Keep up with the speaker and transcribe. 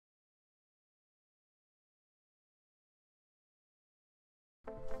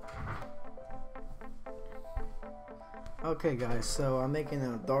Okay guys, so I'm making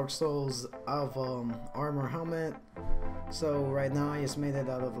a Dark Souls Alva armor helmet. So right now I just made it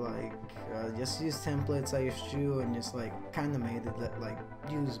out of like, just use templates I used to and just like kind of made it like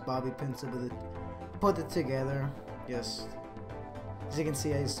use bobby pins to put it together. Just as you can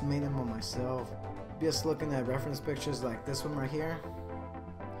see, I just made them on myself. Just looking at reference pictures like this one right here.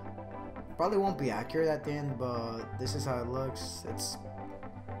 Probably won't be accurate at the end, but this is how it looks. It's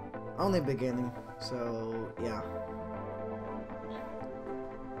only beginning, so yeah.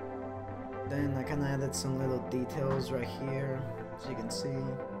 Then I kind of added some little details right here, as you can see.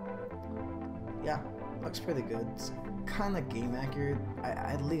 Yeah, looks pretty good. It's kind of game accurate.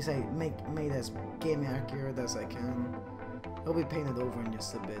 At least I made as game accurate as I can. It'll be painted over in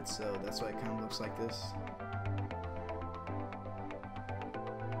just a bit, so that's why it kind of looks like this.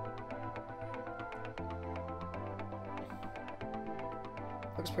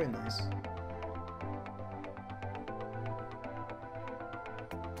 Looks pretty nice.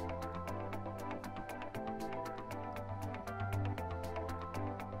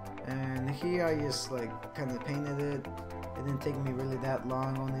 And here I just like kind of painted it. It didn't take me really that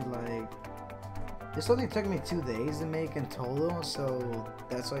long, only like, this only took me 2 days to make in total, so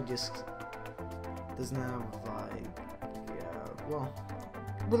that's why it just doesn't have like, yeah, well,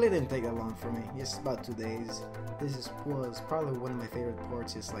 really didn't take that long for me. It's about 2 days. Was probably one of my favorite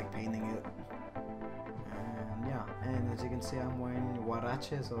parts, is like painting it. And yeah, and as you can see, I'm wearing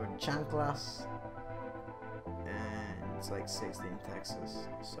huaraches or chanclas. It's like 16 Texas,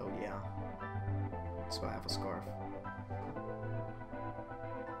 so yeah, that's why I have a scarf.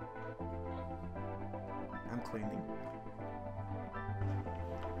 I'm cleaning.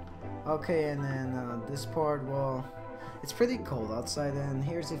 Okay, and then this part, well, it's pretty cold outside, and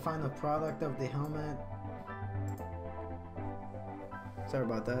here's the final product of the helmet. Sorry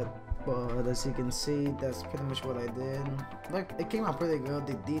about that, but as you can see, that's pretty much what I did. Like, it came out pretty good.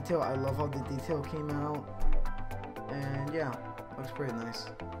 The detail, I love how the detail came out. And yeah, looks pretty nice.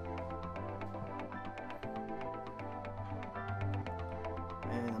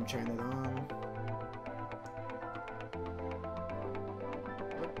 And I'm trying it on.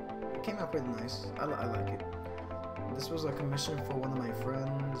 Look, it came out pretty nice. I like it. This was a commission for one of my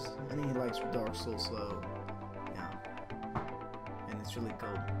friends, and he likes Dark Souls, so yeah. And it's really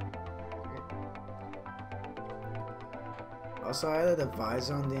cool. Also, I added a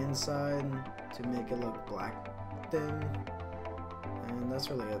visor on the inside to make it look black. And that's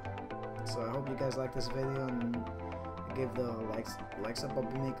really it. So I hope you guys like this video and give the likes up. I'll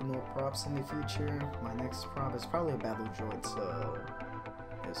be making more props in the future. My next prop is probably a battle droid, so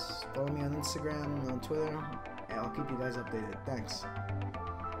just follow me on Instagram, on Twitter, and I'll keep you guys updated. Thanks.